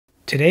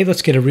Today,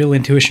 let's get a real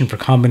intuition for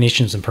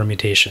combinations and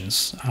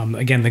permutations.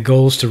 Again, the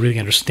goal is to really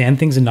understand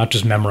things and not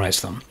just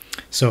memorize them.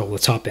 So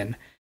let's hop in.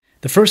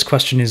 The first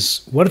question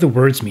is, what do the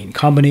words mean?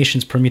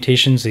 Combinations,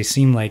 permutations, they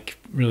seem like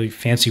really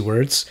fancy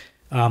words.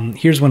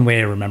 Here's one way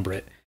I remember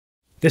it.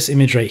 This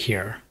image right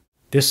here,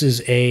 this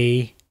is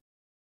a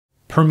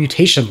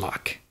permutation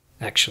lock,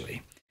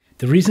 actually.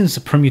 The reason it's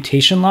a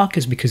permutation lock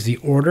is because the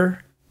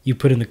order you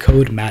put in the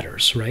code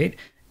matters, right?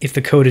 If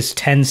the code is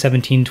 10,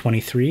 17,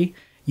 23,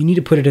 you need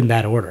to put it in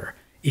that order.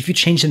 If you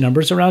change the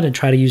numbers around and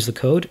try to use the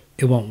code,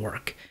 it won't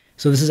work.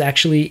 So this is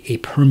actually a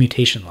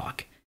permutation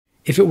lock.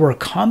 If it were a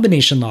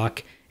combination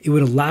lock, it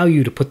would allow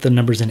you to put the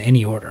numbers in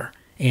any order,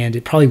 and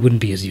it probably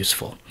wouldn't be as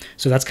useful.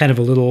 So that's kind of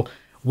a little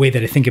way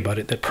that I think about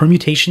it, that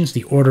permutations,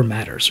 the order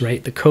matters,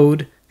 right? The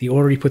code, the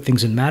order you put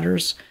things in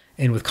matters,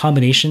 and with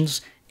combinations,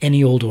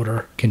 any old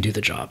order can do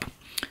the job.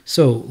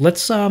 So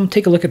let's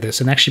take a look at this,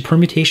 and actually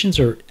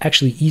permutations are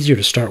actually easier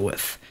to start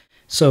with.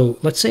 So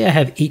let's say I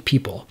have 8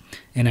 people,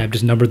 and I've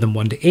just numbered them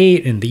 1 to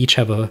 8, and they each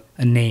have a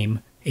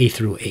name, A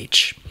through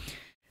H.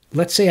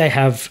 Let's say I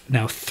have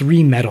now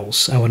 3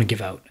 medals I want to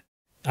give out.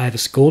 I have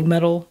this gold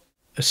medal,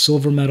 a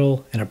silver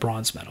medal, and a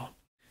bronze medal.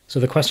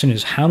 So the question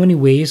is, how many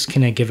ways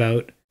can I give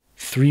out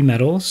 3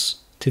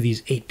 medals to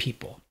these 8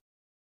 people?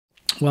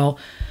 Well,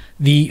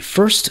 the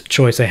first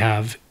choice I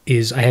have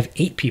is I have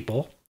 8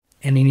 people,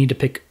 and they need to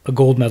pick a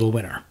gold medal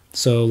winner.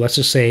 So let's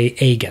just say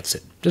A gets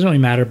it. Doesn't really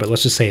matter, but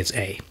let's just say it's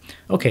A.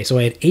 Okay, so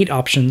I had 8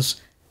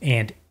 options,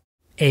 and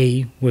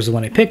A was the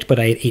one I picked, but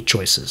I had 8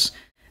 choices.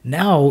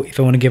 Now, if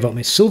I want to give out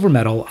my silver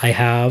medal, I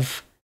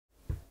have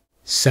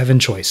 7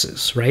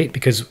 choices, right?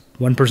 Because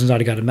one person's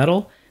already got a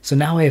medal, so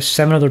now I have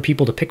 7 other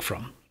people to pick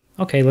from.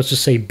 Okay, let's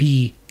just say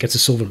B gets a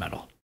silver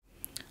medal.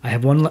 I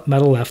have 1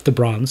 medal left, the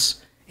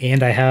bronze,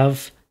 and I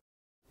have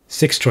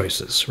 6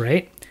 choices,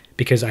 right?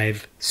 Because I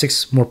have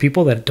 6 more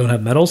people that don't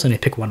have medals, and I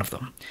pick one of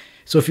them.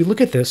 So if you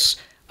look at this,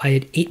 I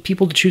had 8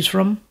 people to choose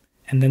from,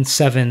 and then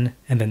 7,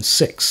 and then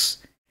 6.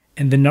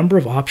 And the number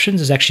of options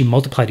is actually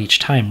multiplied each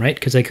time, right?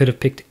 Because I could have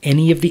picked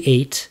any of the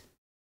 8,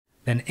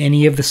 then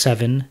any of the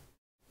 7,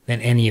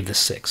 then any of the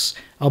 6.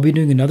 I'll be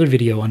doing another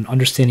video on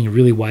understanding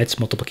really why it's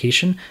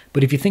multiplication,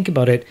 but if you think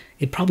about it,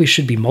 it probably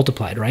should be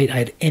multiplied, right? I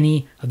had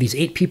any of these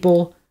 8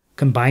 people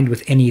combined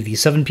with any of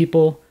these 7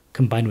 people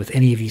combined with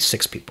any of these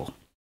 6 people.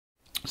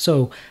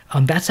 So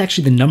that's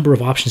actually the number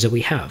of options that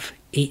we have,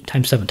 8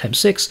 times 7 times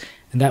 6,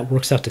 and that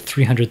works out to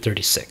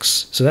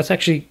 336. So that's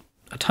actually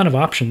a ton of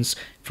options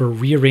for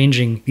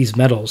rearranging these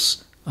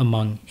medals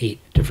among 8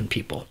 different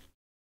people.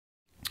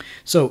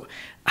 So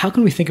how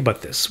can we think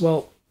about this?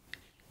 Well,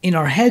 in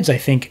our heads, I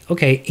think,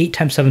 okay, 8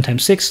 times 7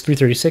 times 6,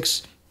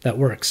 336, that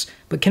works.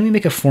 But can we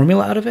make a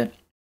formula out of it?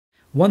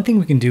 One thing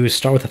we can do is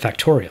start with a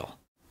factorial.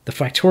 The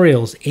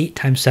factorial is 8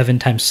 times 7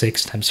 times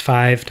 6 times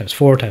 5 times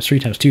 4 times 3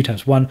 times 2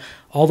 times 1,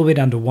 all the way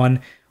down to 1.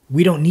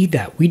 We don't need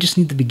that. We just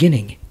need the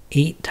beginning,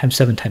 8 times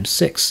 7 times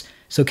 6.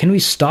 So can we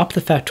stop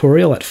the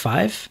factorial at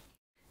 5?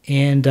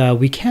 And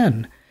we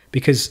can,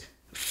 because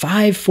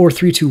 5, 4,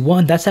 3, 2,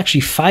 1, that's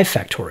actually 5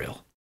 factorial.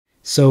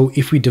 So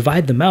if we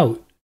divide them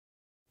out,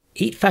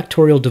 8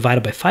 factorial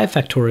divided by 5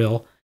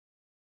 factorial,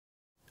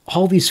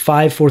 all these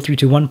 5, 4, 3,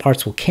 2, 1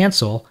 parts will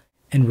cancel,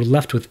 and we're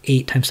left with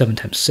 8 times 7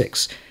 times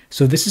 6.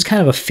 So this is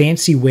kind of a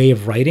fancy way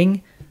of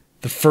writing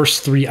the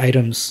first 3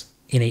 items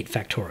in 8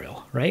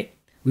 factorial, right?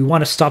 We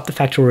want to stop the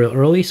factorial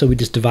early, so we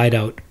just divide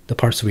out the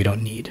parts that we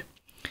don't need.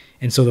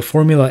 And so the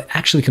formula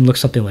actually can look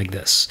something like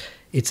this.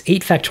 It's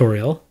 8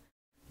 factorial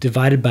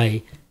divided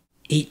by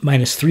 8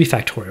 minus 3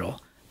 factorial,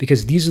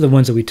 because these are the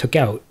ones that we took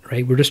out,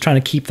 right? We're just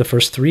trying to keep the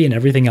first 3, and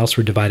everything else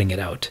we're dividing it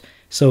out.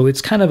 So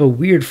it's kind of a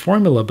weird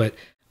formula, but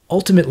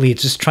ultimately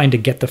it's just trying to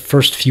get the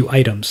first few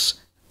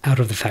items out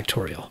of the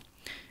factorial.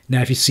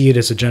 Now, if you see it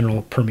as a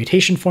general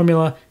permutation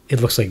formula, it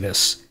looks like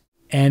this,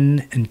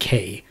 n and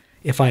k.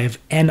 If I have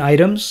n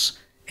items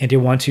and I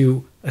want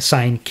to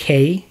assign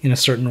k in a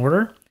certain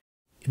order,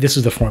 this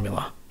is the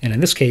formula. And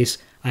in this case,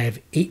 I have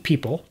 8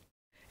 people,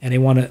 and I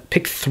want to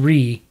pick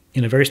 3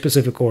 in a very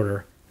specific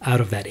order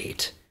out of that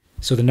 8.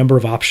 So the number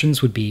of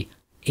options would be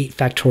 8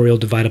 factorial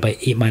divided by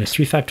 8 minus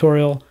 3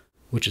 factorial,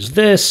 which is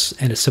this,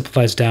 and it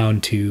simplifies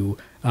down to,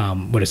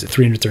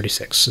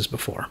 336 as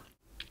before.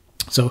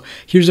 So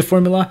here's the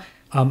formula.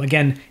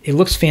 Again, it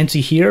looks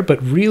fancy here,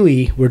 but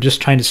really we're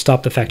just trying to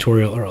stop the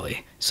factorial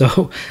early.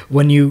 So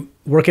when you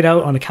work it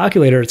out on a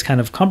calculator, it's kind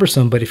of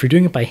cumbersome, but if you're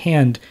doing it by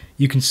hand,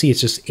 you can see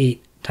it's just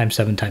 8 times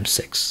 7 times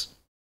 6.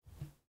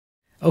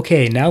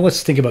 Okay, now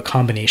let's think about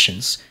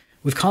combinations.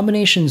 With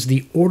combinations,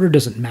 the order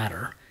doesn't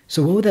matter.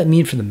 So what would that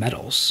mean for the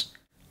metals?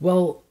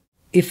 Well,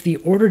 if the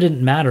order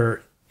didn't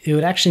matter, it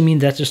would actually mean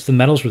that just the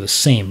metals were the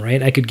same,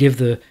 right? I could give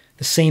the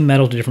same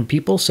metal to different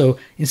people. So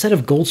instead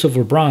of gold,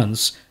 silver,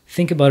 bronze,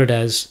 think about it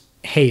as,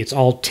 hey, it's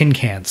all tin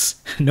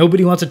cans.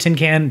 Nobody wants a tin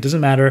can, it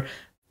doesn't matter.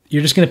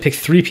 You're just going to pick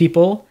 3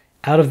 people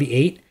out of the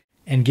 8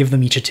 and give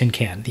them each a tin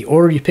can. The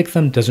order you pick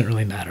them doesn't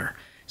really matter.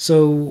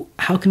 So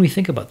how can we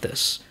think about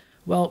this?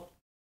 Well,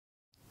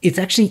 it's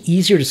actually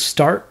easier to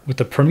start with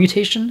the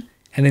permutation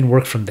and then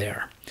work from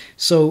there.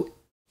 So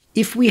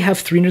if we have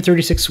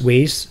 336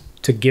 ways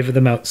to give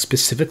them out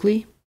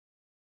specifically,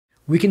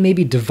 we can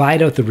maybe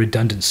divide out the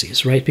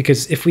redundancies, right?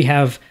 Because if we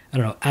have, I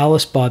don't know,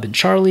 Alice, Bob, and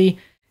Charlie,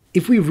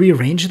 if we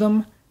rearrange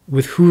them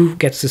with who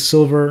gets the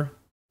silver,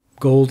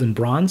 gold, and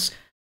bronze,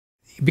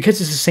 because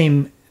it's the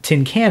same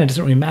tin can, it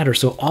doesn't really matter.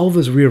 So all of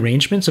those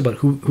rearrangements about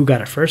who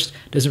got it first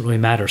doesn't really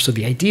matter. So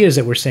the idea is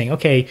that we're saying,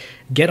 okay,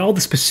 get all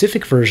the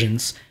specific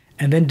versions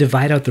and then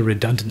divide out the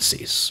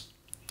redundancies.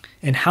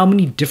 And how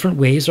many different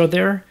ways are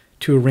there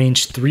to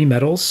arrange 3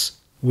 metals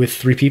with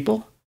 3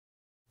 people?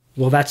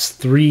 Well, that's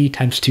 3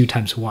 times 2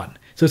 times 1.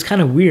 So it's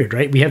kind of weird,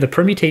 right? We have the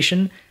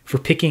permutation for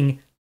picking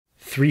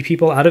 3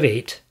 people out of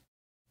 8,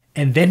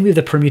 and then we have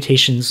the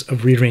permutations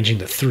of rearranging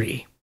the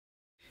 3.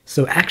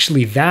 So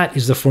actually, that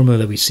is the formula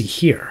that we see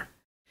here.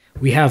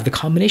 We have the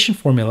combination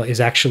formula is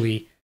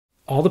actually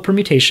all the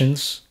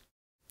permutations,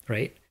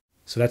 right?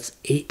 So that's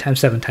 8 times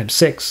 7 times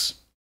 6,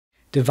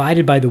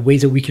 divided by the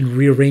ways that we can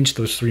rearrange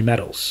those 3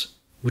 metals,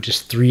 which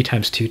is 3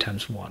 times 2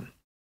 times 1.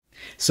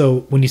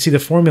 So when you see the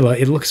formula,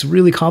 it looks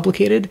really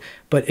complicated,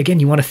 but again,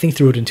 you want to think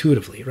through it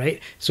intuitively, right?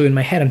 So in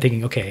my head, I'm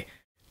thinking, okay,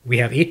 we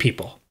have 8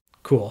 people.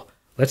 Cool.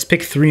 Let's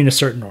pick 3 in a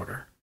certain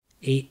order.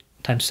 8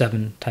 times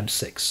 7 times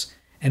 6.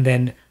 And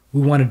then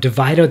we want to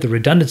divide out the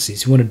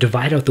redundancies. We want to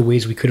divide out the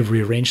ways we could have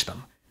rearranged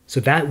them. So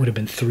that would have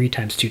been 3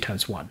 times 2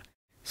 times 1.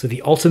 So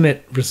the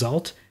ultimate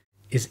result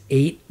is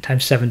 8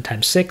 times 7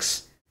 times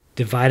 6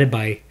 divided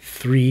by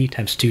 3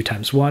 times 2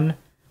 times 1,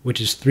 which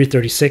is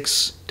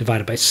 336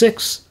 divided by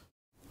 6,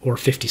 or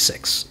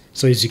 56.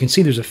 So as you can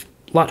see, there's a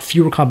lot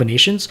fewer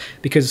combinations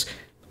because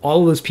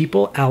all of those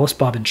people, Alice,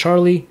 Bob, and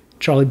Charlie,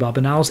 Charlie, Bob,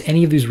 and Alice,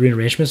 any of these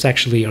rearrangements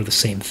actually are the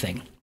same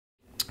thing.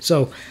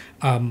 So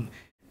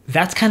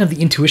that's kind of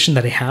the intuition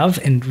that I have,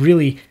 and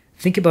really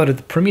think about it,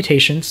 the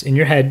permutations in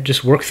your head,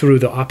 just work through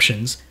the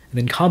options, and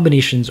then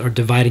combinations are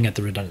dividing at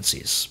the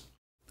redundancies.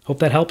 Hope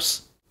that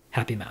helps.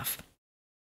 Happy math.